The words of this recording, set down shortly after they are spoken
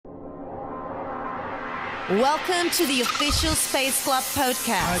Welcome to the official Space Club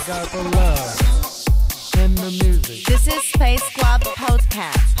podcast. I got the love in the music. This is Space Club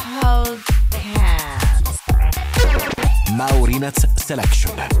podcast. Maurinats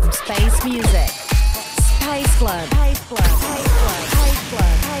Selection. Space music. Space Club. Space Club. Space Club. Space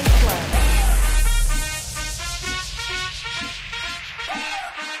Club. Space Club.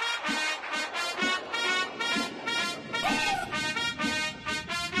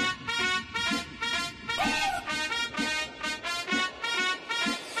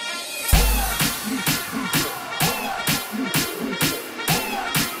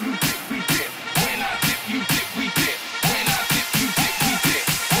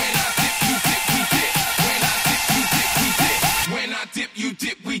 You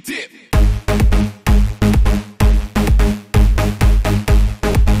dip, we dip.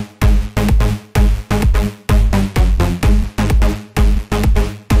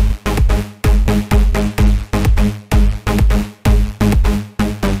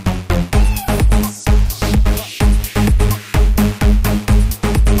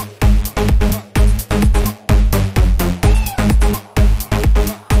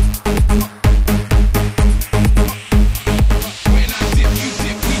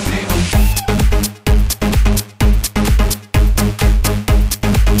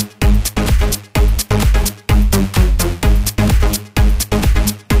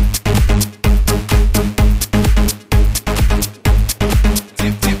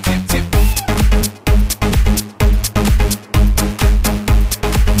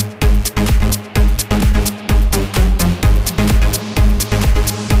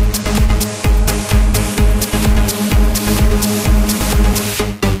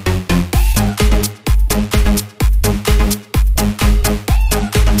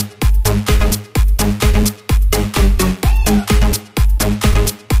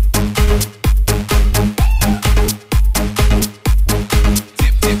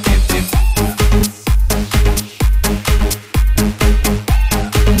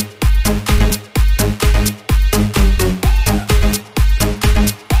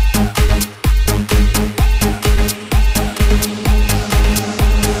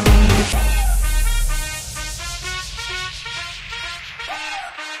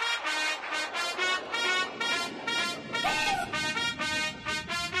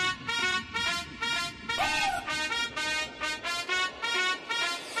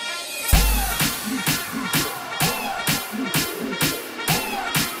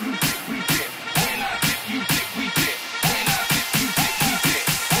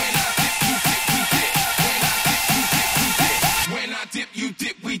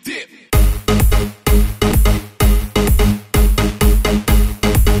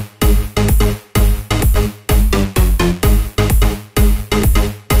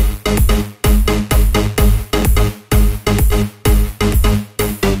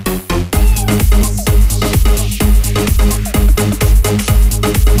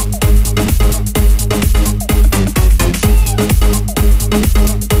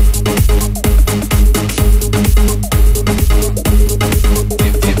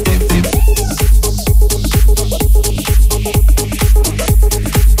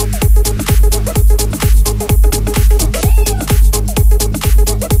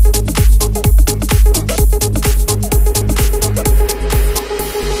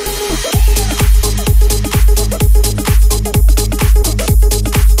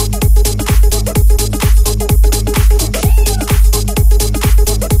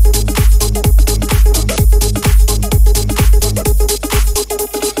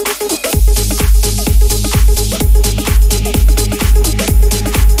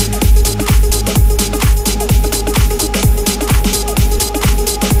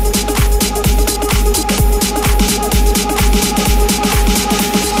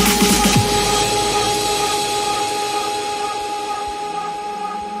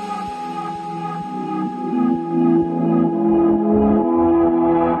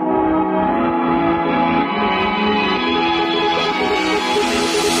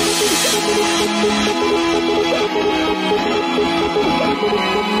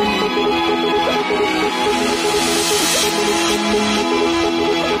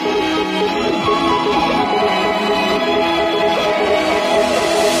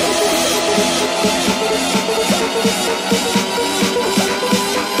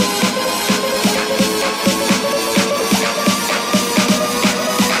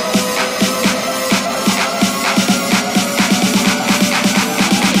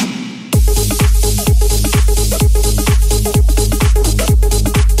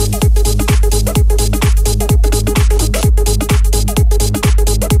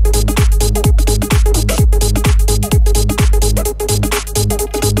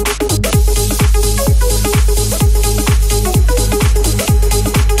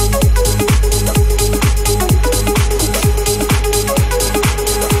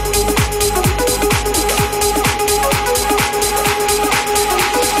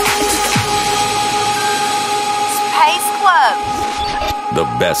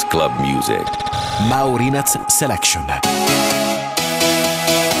 best club music. Maurinats Selection.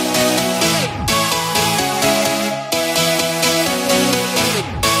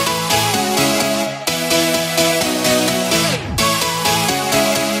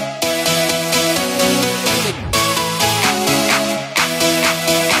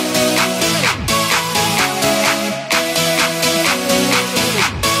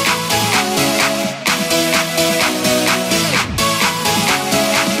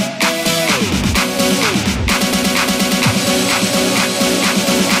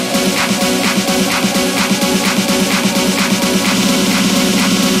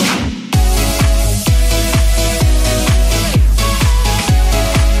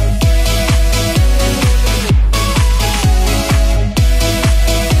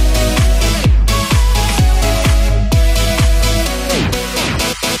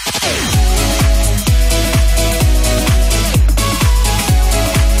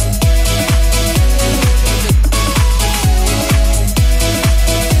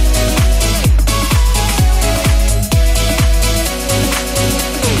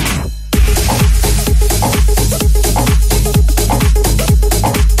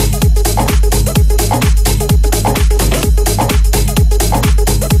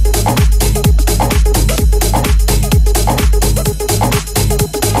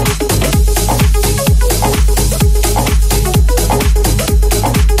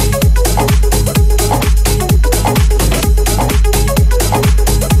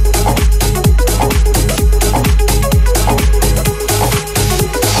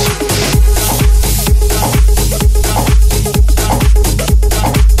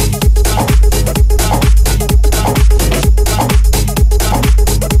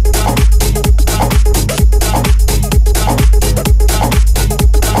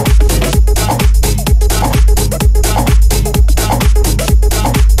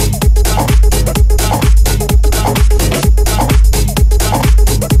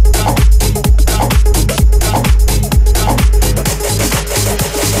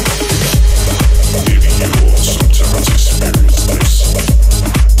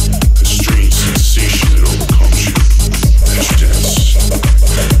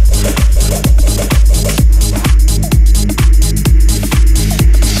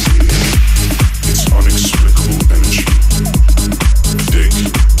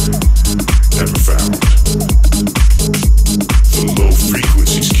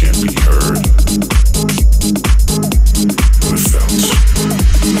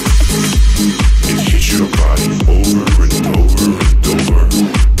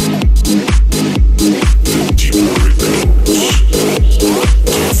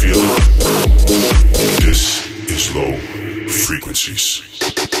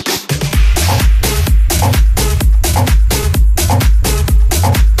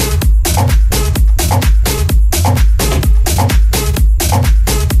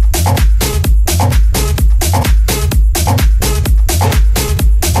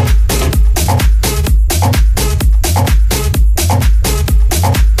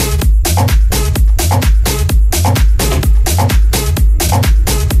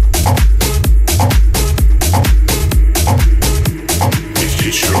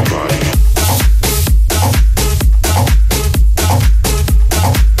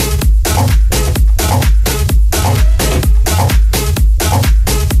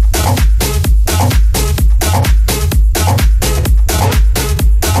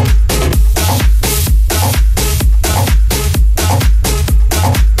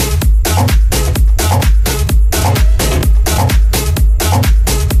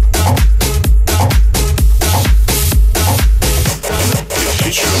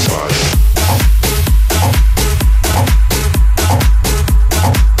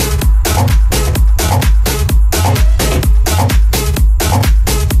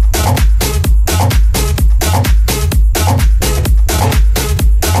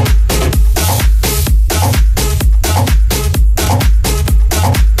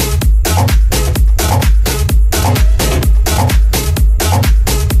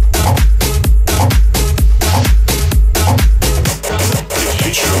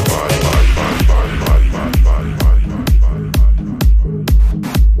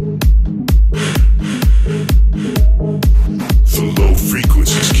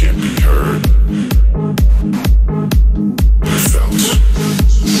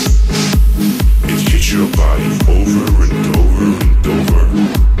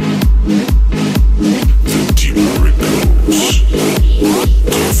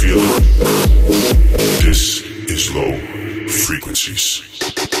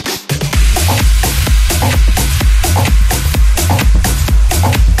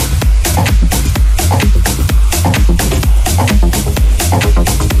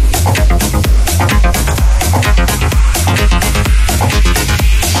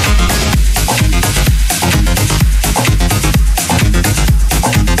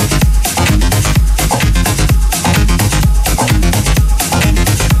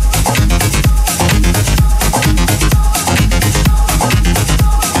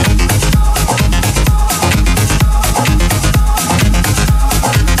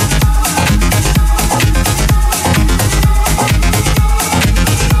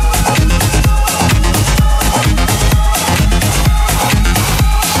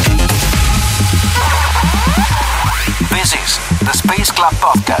 Club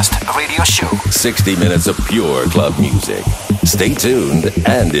Podcast Radio Show. 60 minutes of pure club music. Stay tuned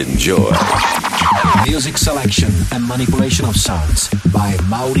and enjoy. Music selection and manipulation of sounds by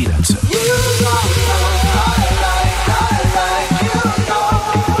Maurinats.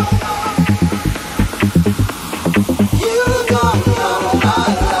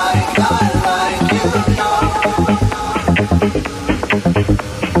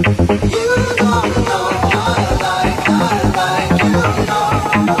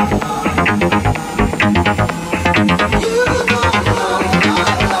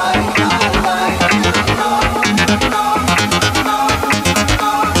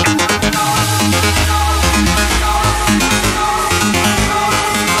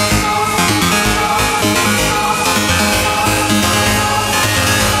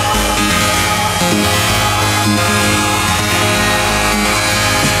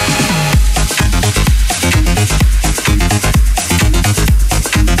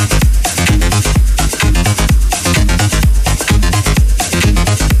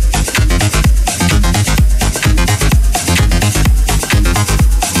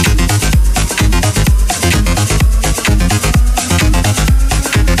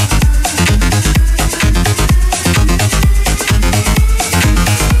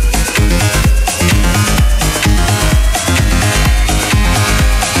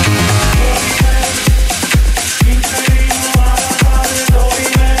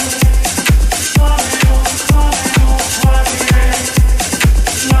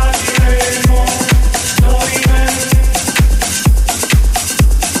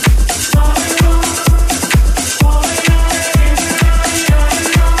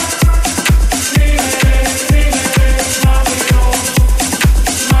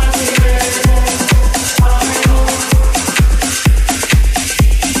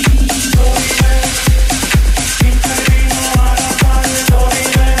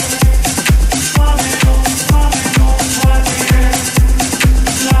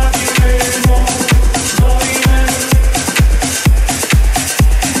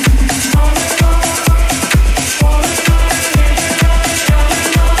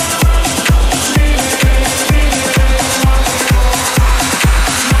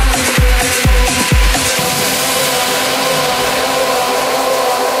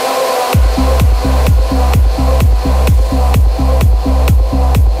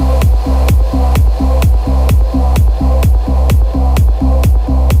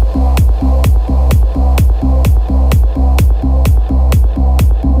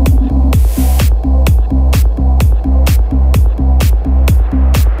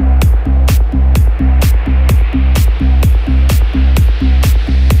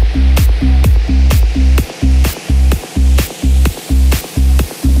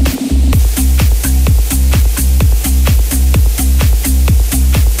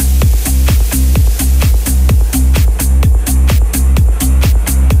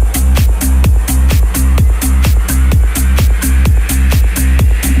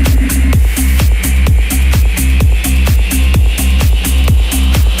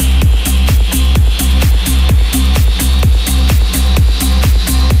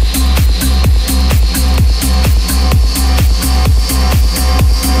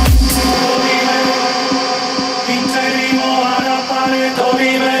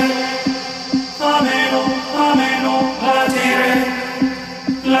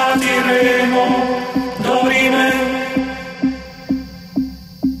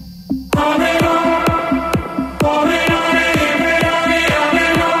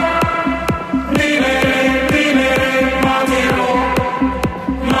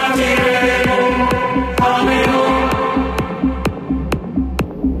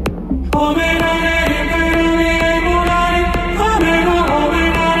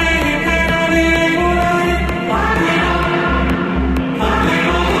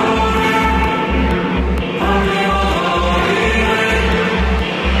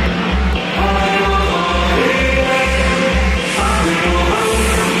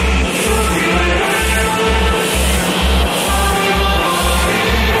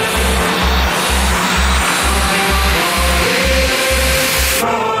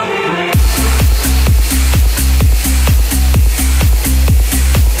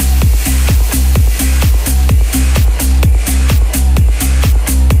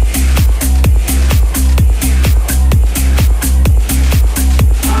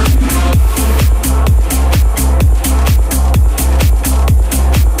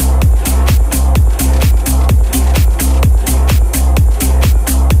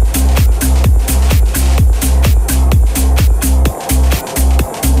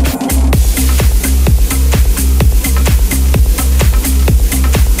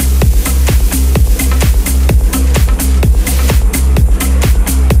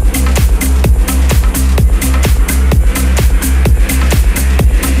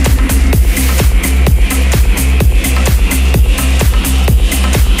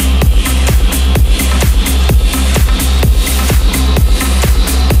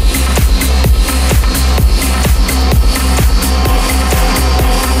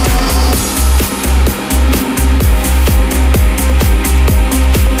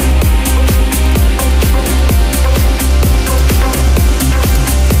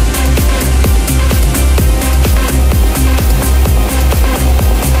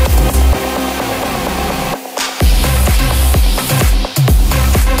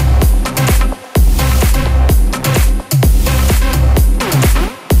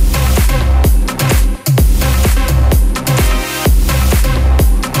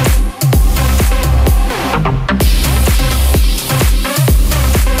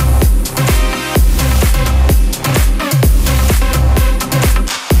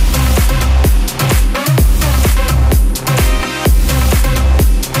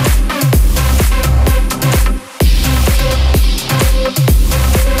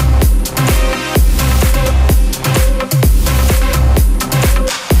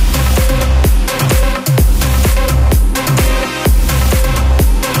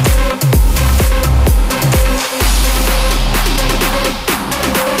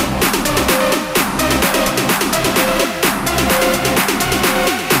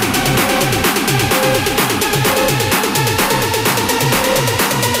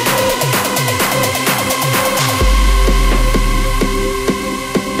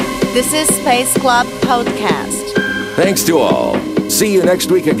 This is Space Club Podcast. Thanks to all. See you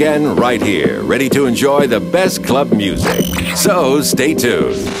next week again, right here, ready to enjoy the best club music. So stay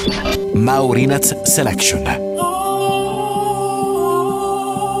tuned. Maurinats Selection.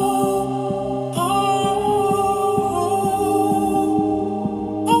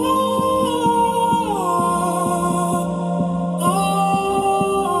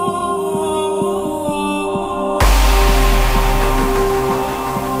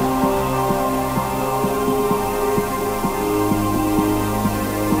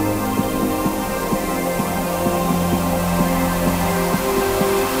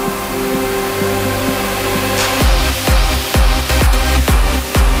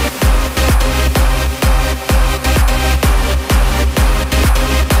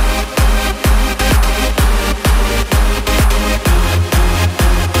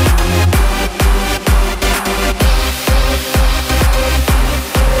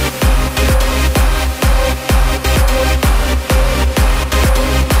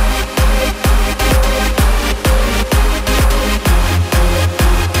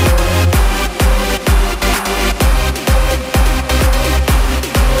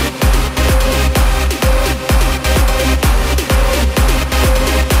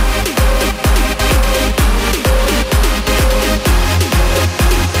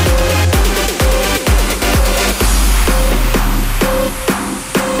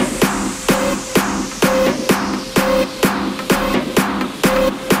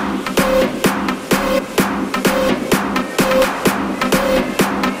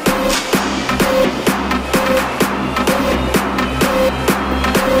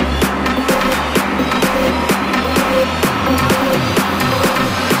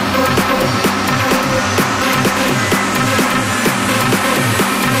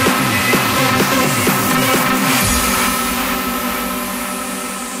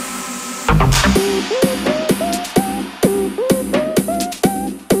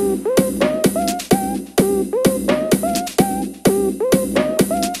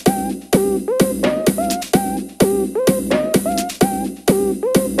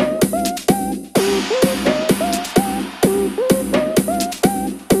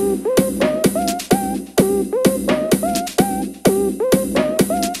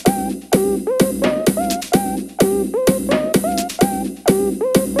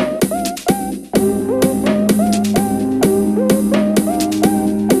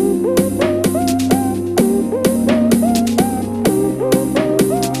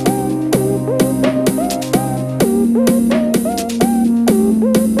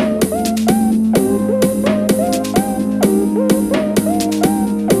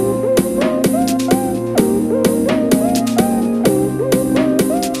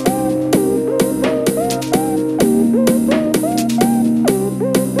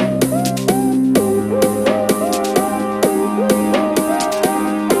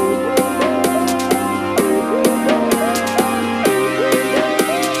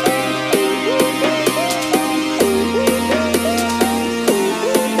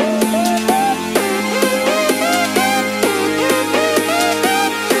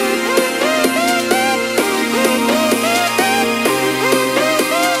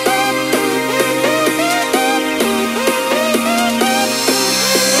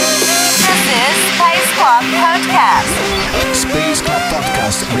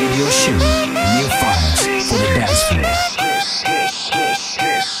 Radio show. New files for the dance floor.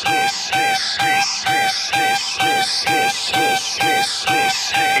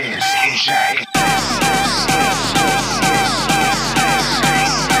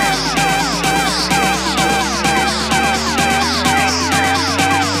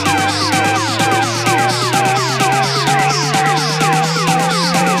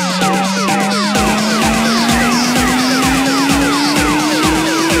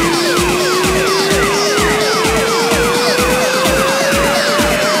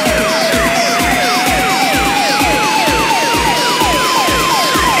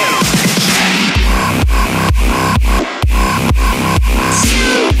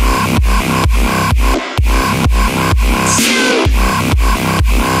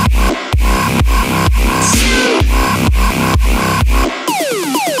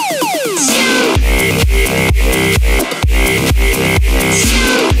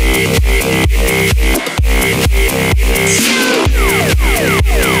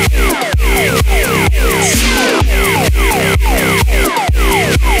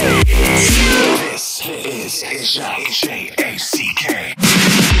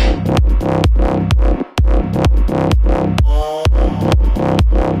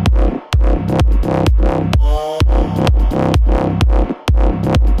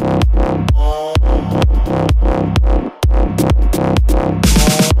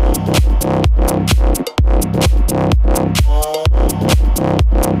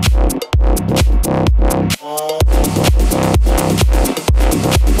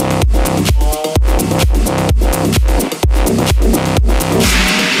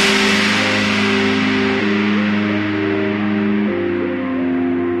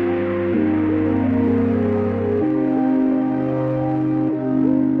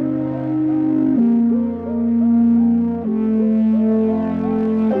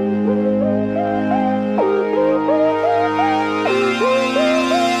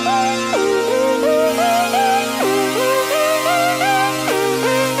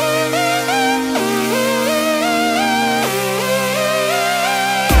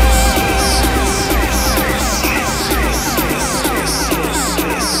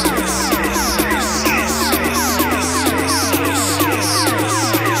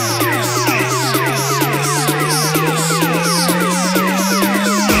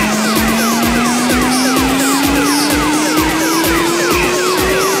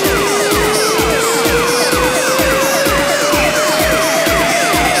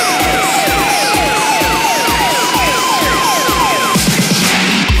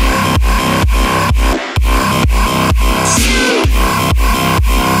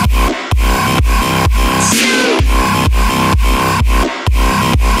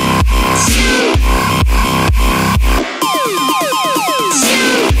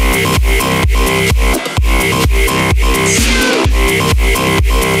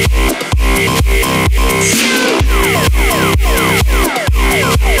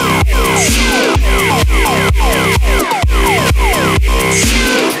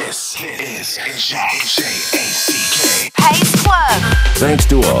 Pace Club. Thanks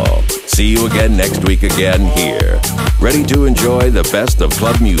to all. See you again next week again here. Ready to enjoy the best of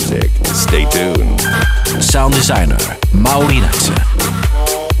club music. Stay tuned. Sound designer Maurinax.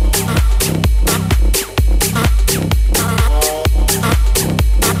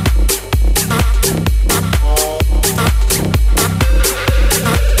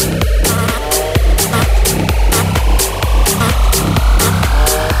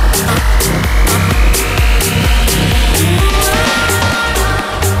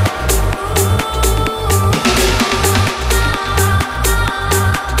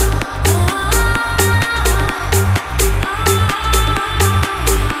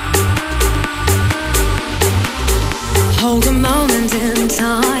 Hold a moment in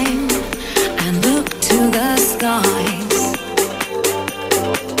time and look to the skies.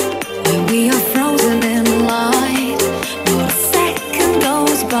 When we are frozen in light, not a second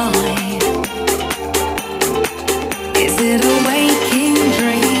goes by. Is it a waking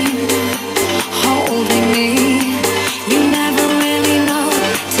dream holding me? You never really know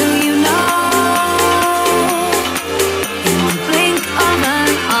till you know. In the blink of an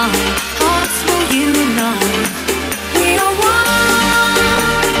eye, hearts will unite. We are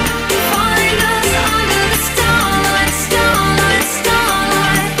one. Find us under the starlight, starlight,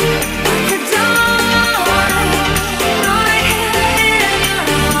 starlight. I could die right here in your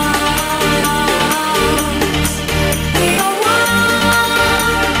arms. We are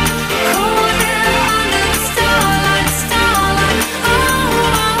one. Caught here under the starlight, starlight. Oh,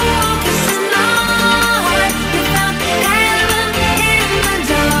 'cause tonight we found heaven in the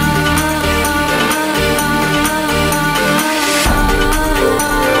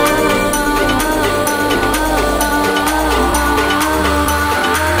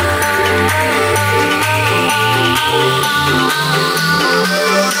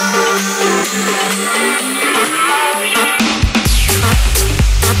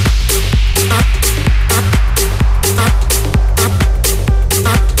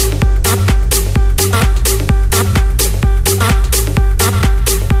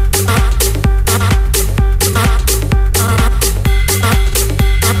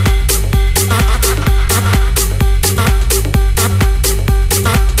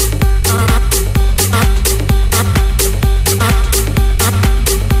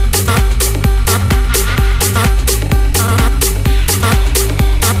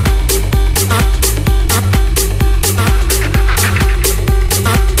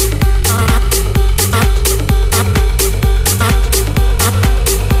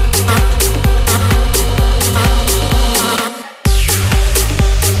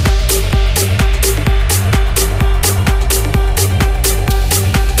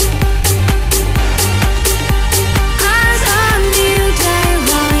As a new day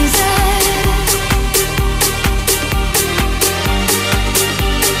rises,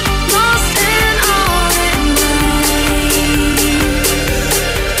 lost in our embrace,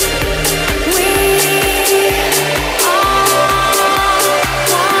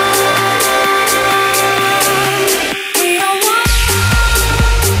 we are one.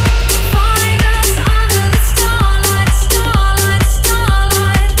 Find us under the starlight, starlight,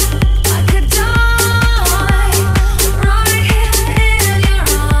 starlight. I could die right here in your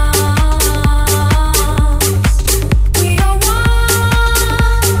arms. We are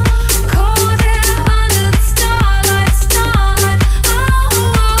one. Caught here under the starlight, starlight. Oh,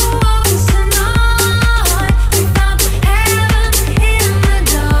 'cause tonight we found heaven in the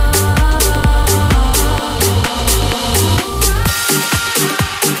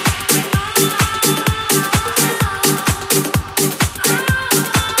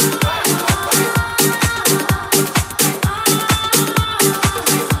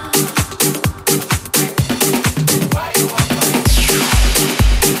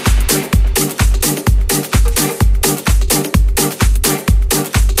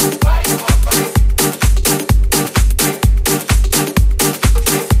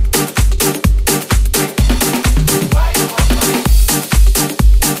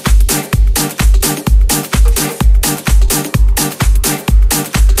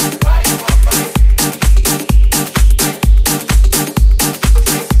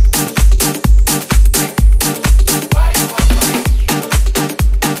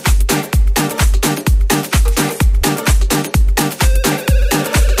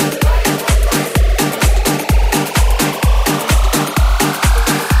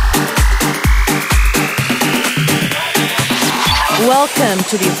Welcome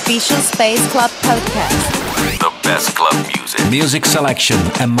to the official Space Club podcast. The best club music. Music selection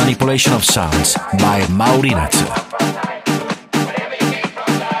and manipulation of sounds by Maurinax.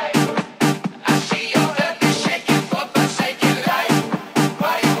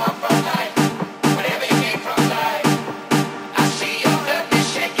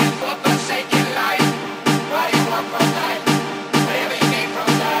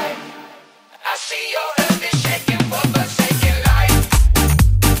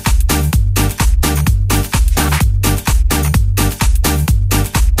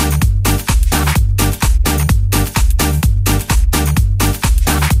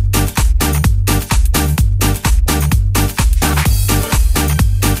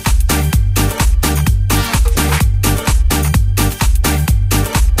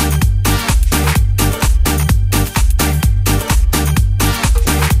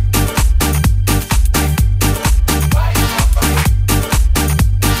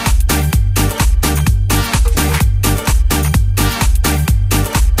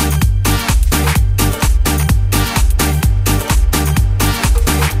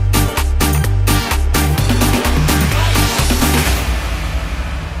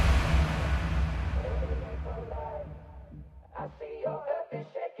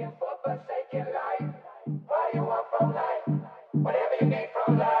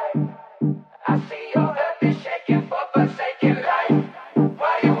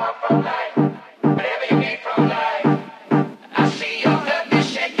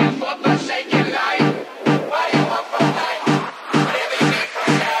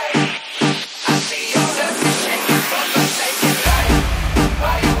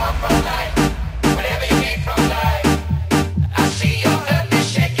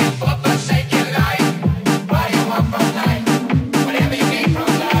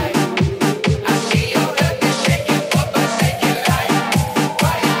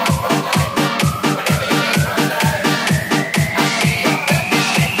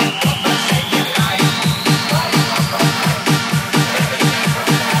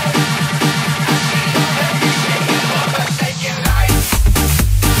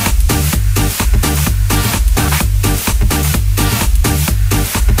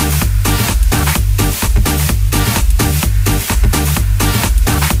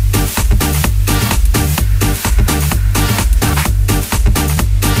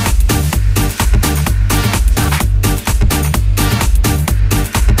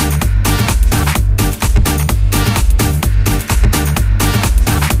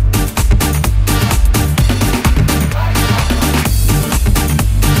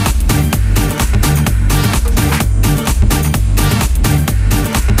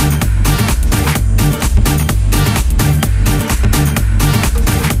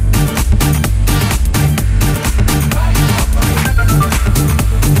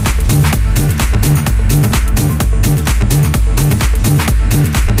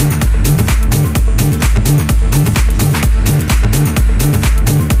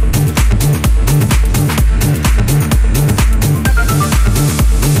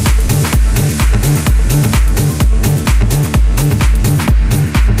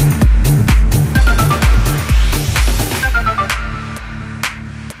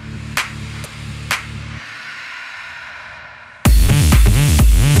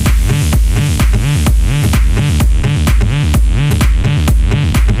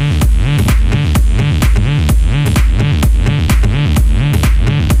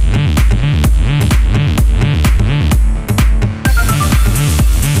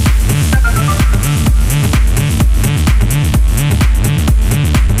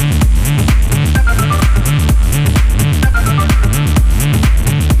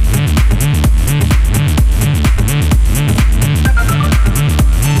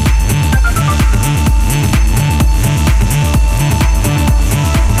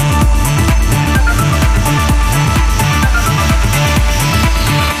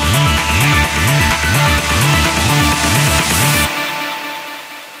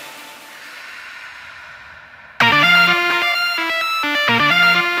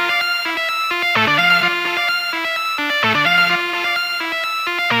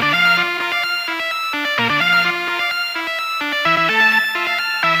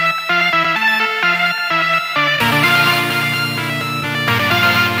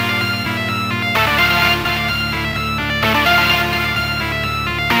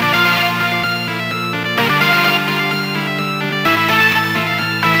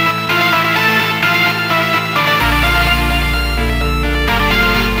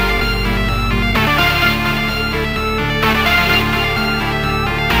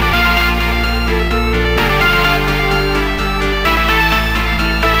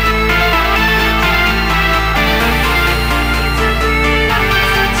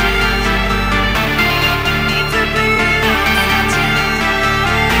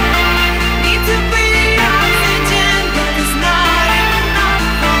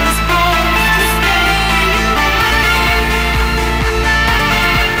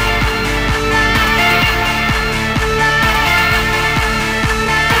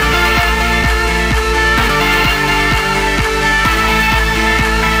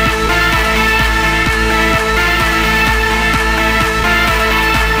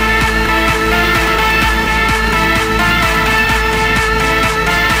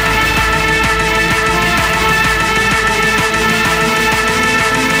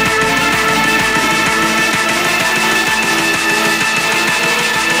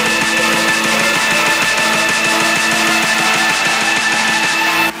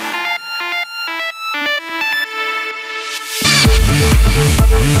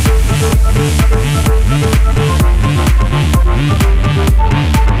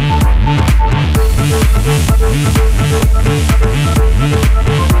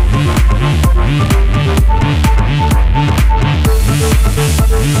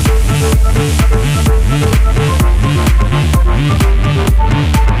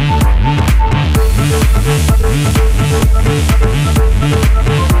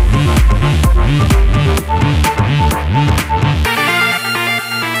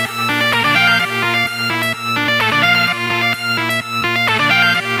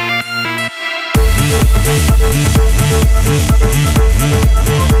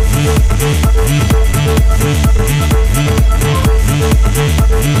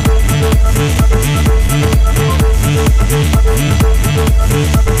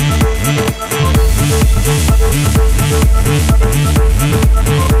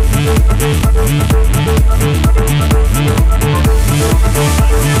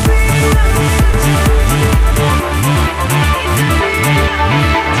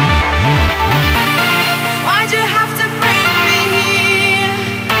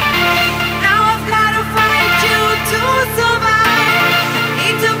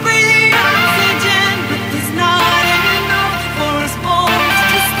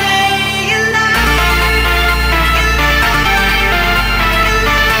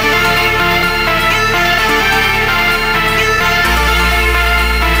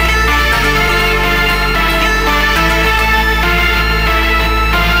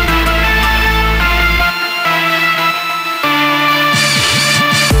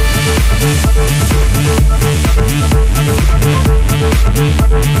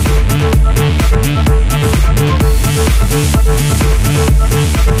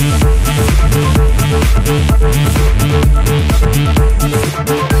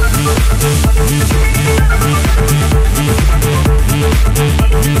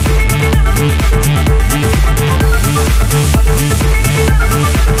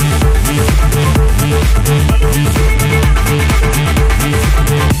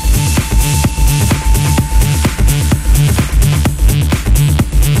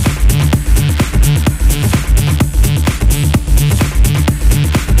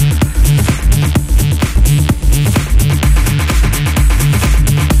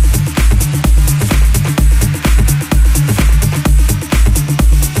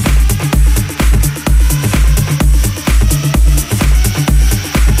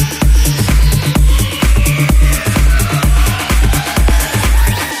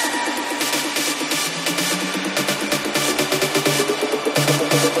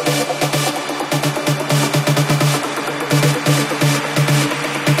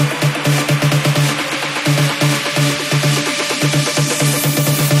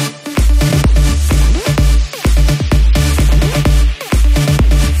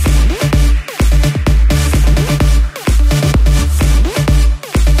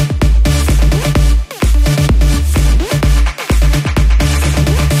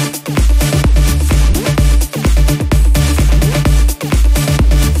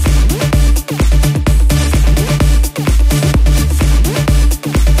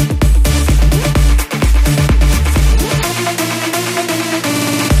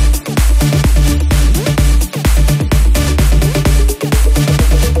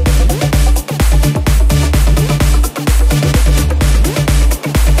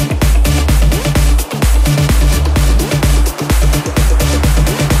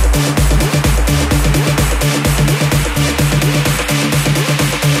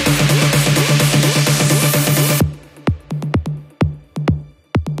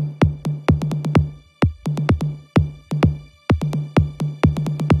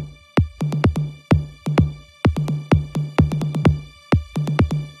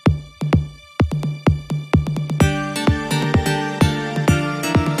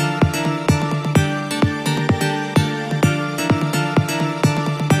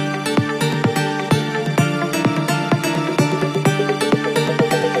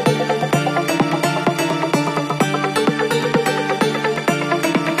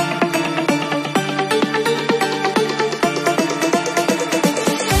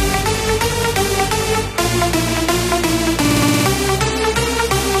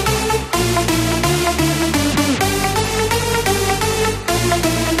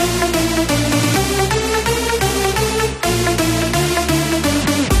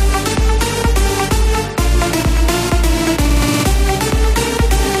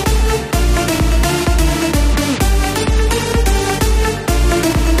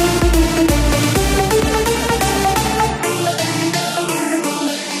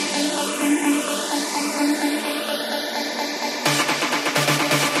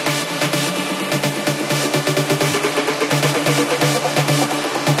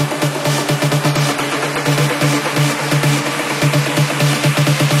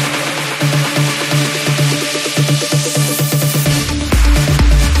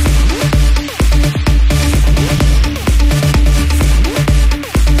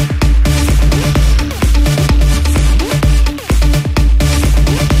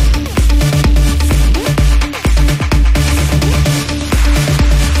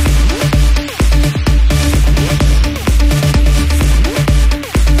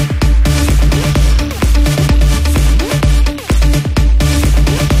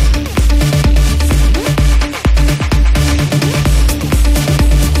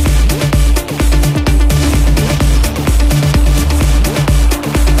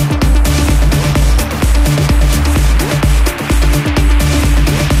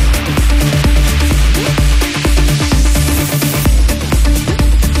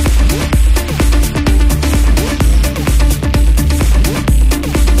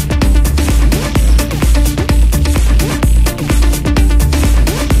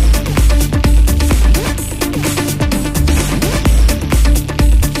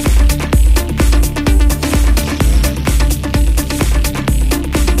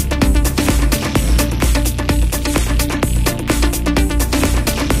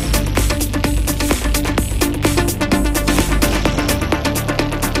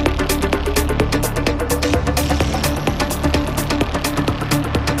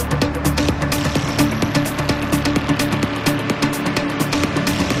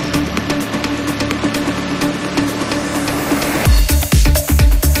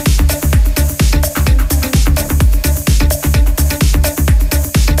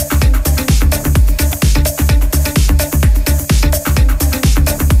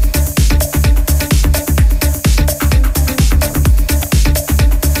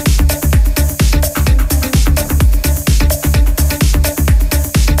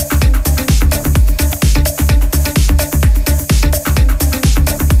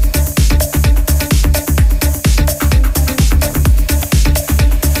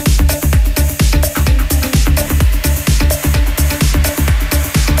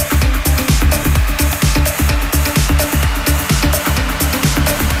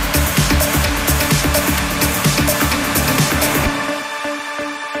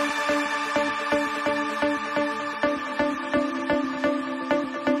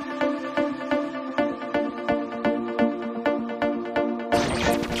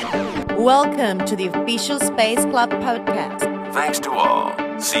 Welcome to the official Space Club podcast. Thanks to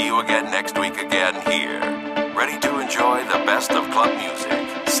all. See you again next week again here. Ready to enjoy the best of club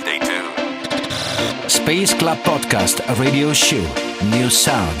music. Stay tuned. Space Club Podcast Radio Show. New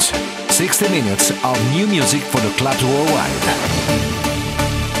sounds. 60 minutes of new music for the clubs worldwide.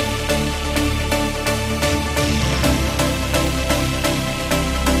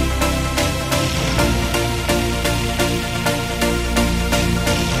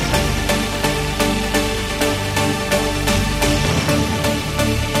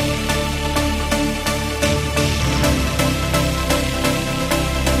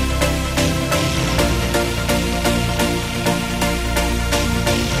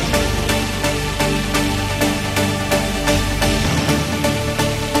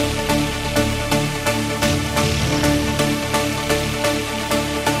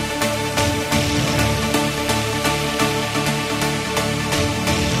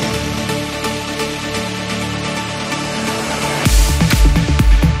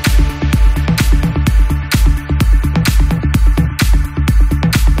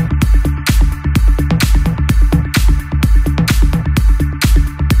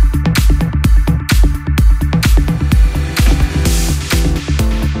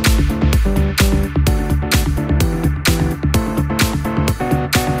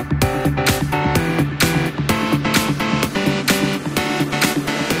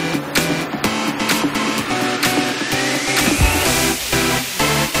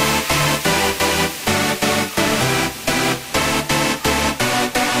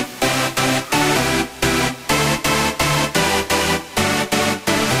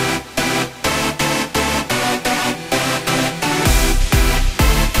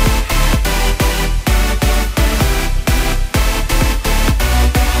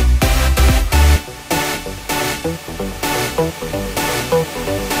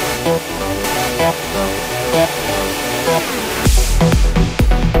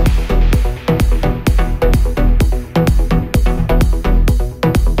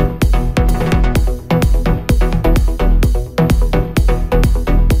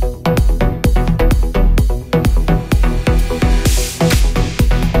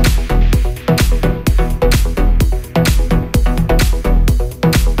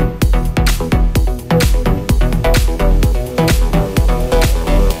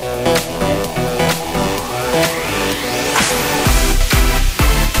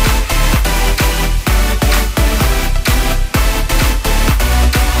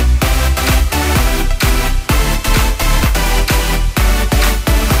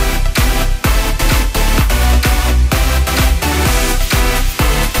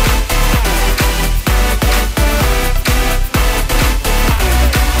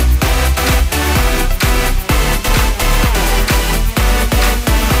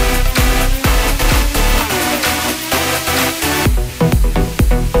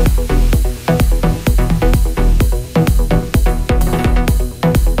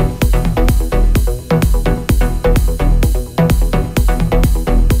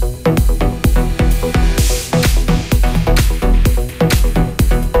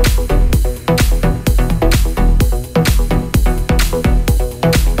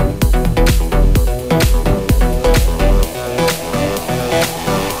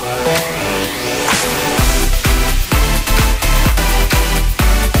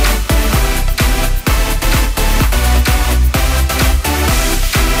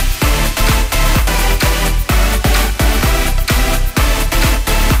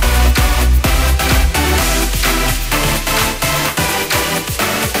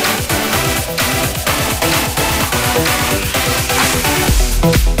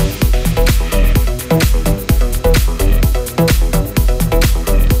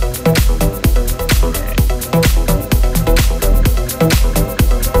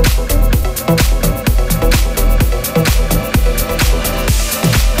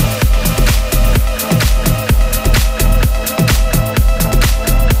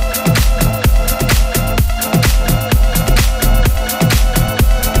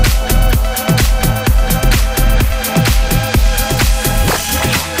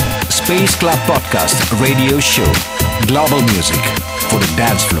 Space Club Podcast Radio Show. Global music for the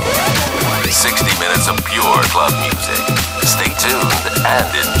dance floor. 60 minutes of pure club music. Stay tuned and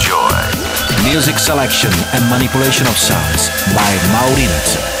enjoy. Music selection and manipulation of sounds by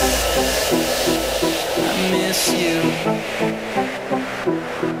Maurinez. I miss you.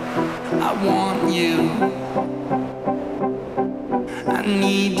 I want you. I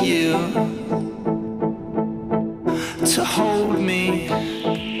need you to hold me.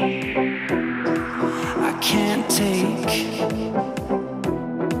 I can't take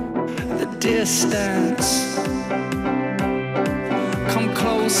distance. Come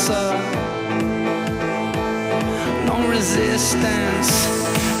closer. No resistance.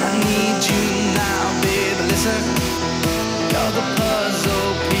 I need you now, baby. Listen, you're the puzzle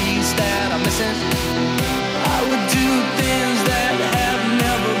piece that I'm missing. I would do things that have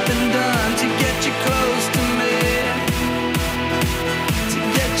never been done to get you close to me. To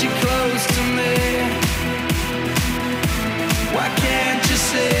get you close to me. Why can't you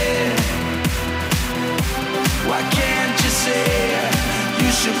say? Why can't you say you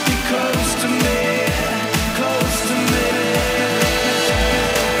should be close to me? Close to me.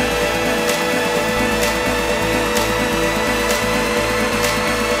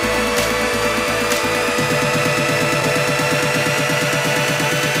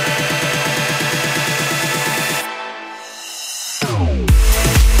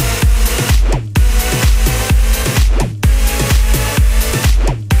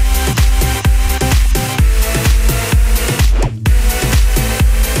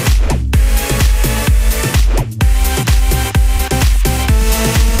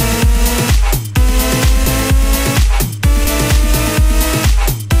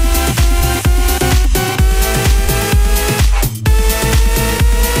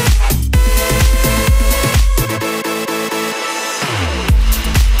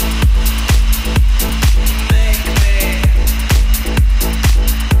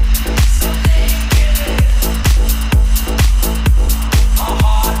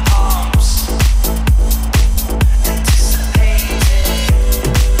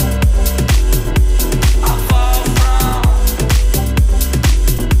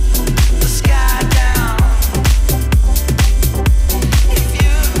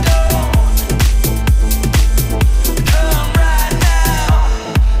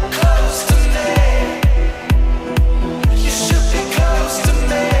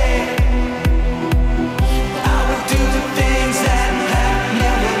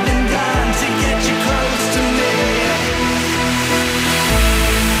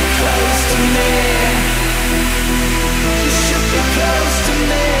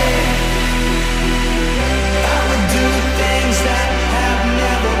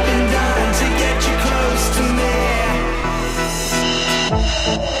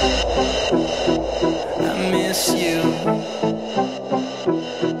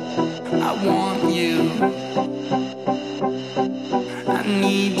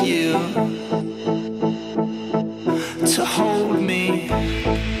 To hold me,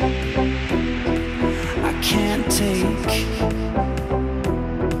 I can't take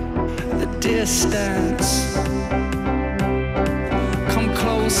the distance. Come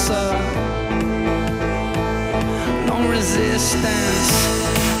closer, no resistance.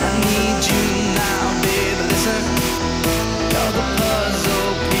 I need you now, baby. Listen, you're the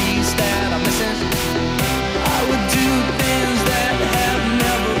puzzle piece that I'm missing. I would do things that have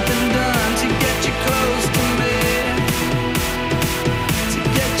never been done to get you close to me.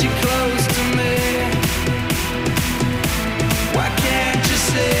 Close to me. Why can't you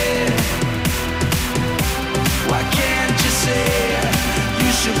say? Why can't you say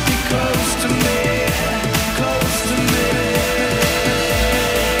you should be close to me? Close to me.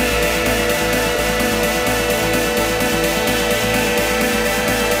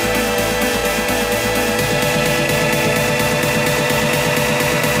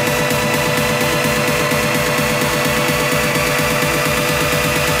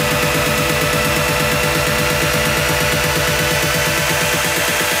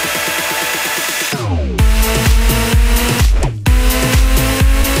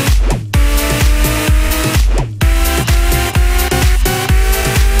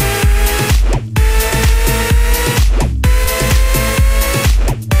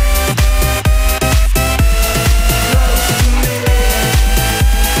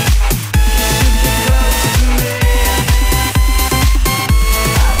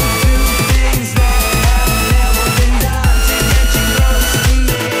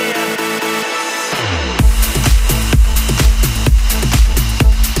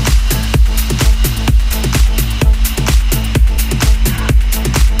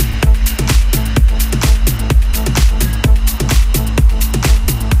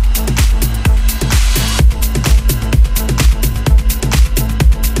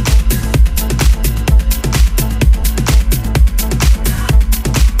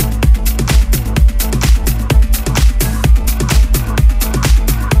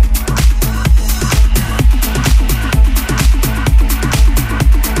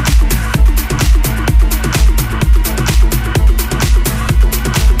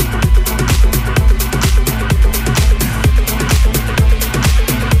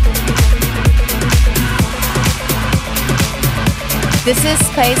 This is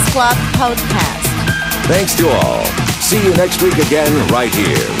Space Club Podcast. Thanks to all. See you next week again right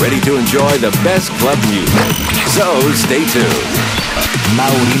here, ready to enjoy the best club music. So stay tuned.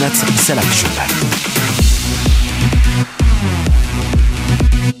 Maurinats Selection.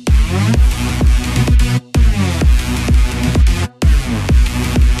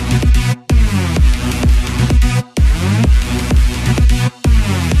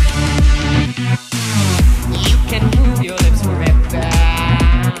 You can move your lips forever,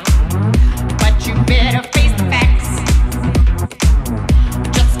 but you better face the facts.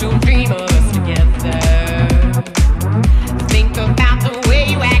 Just don't dream of us together. Think about the way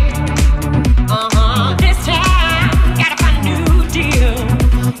you act. This time, gotta find a new deal.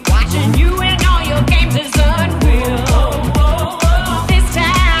 Watching you and all your games is unreal. This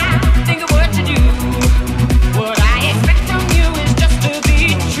time, think of what you do. What I expect from you is just to be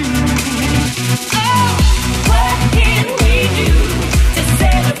true. Oh, what can we do to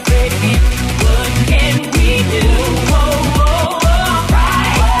celebrate it? What can we do?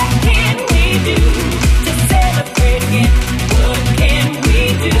 Right. What can we do to celebrate it? What can we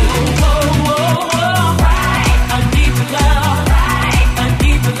do? Right. A deeper love. Right. A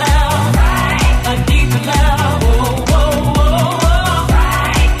deeper love. Right. A deeper love. Right.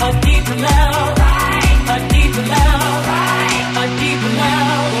 A deeper love. Right. A deeper love. Right. A deeper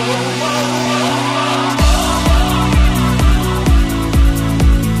love.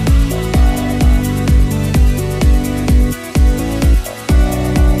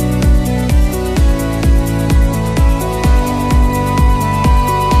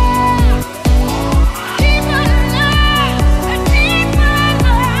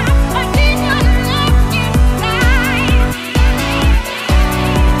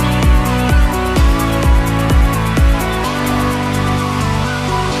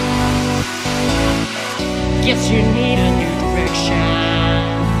 Guess you need a new direction.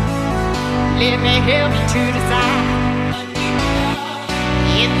 Let me help you to decide.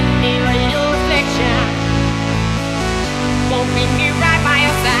 In the mirror, your reflection won't be new.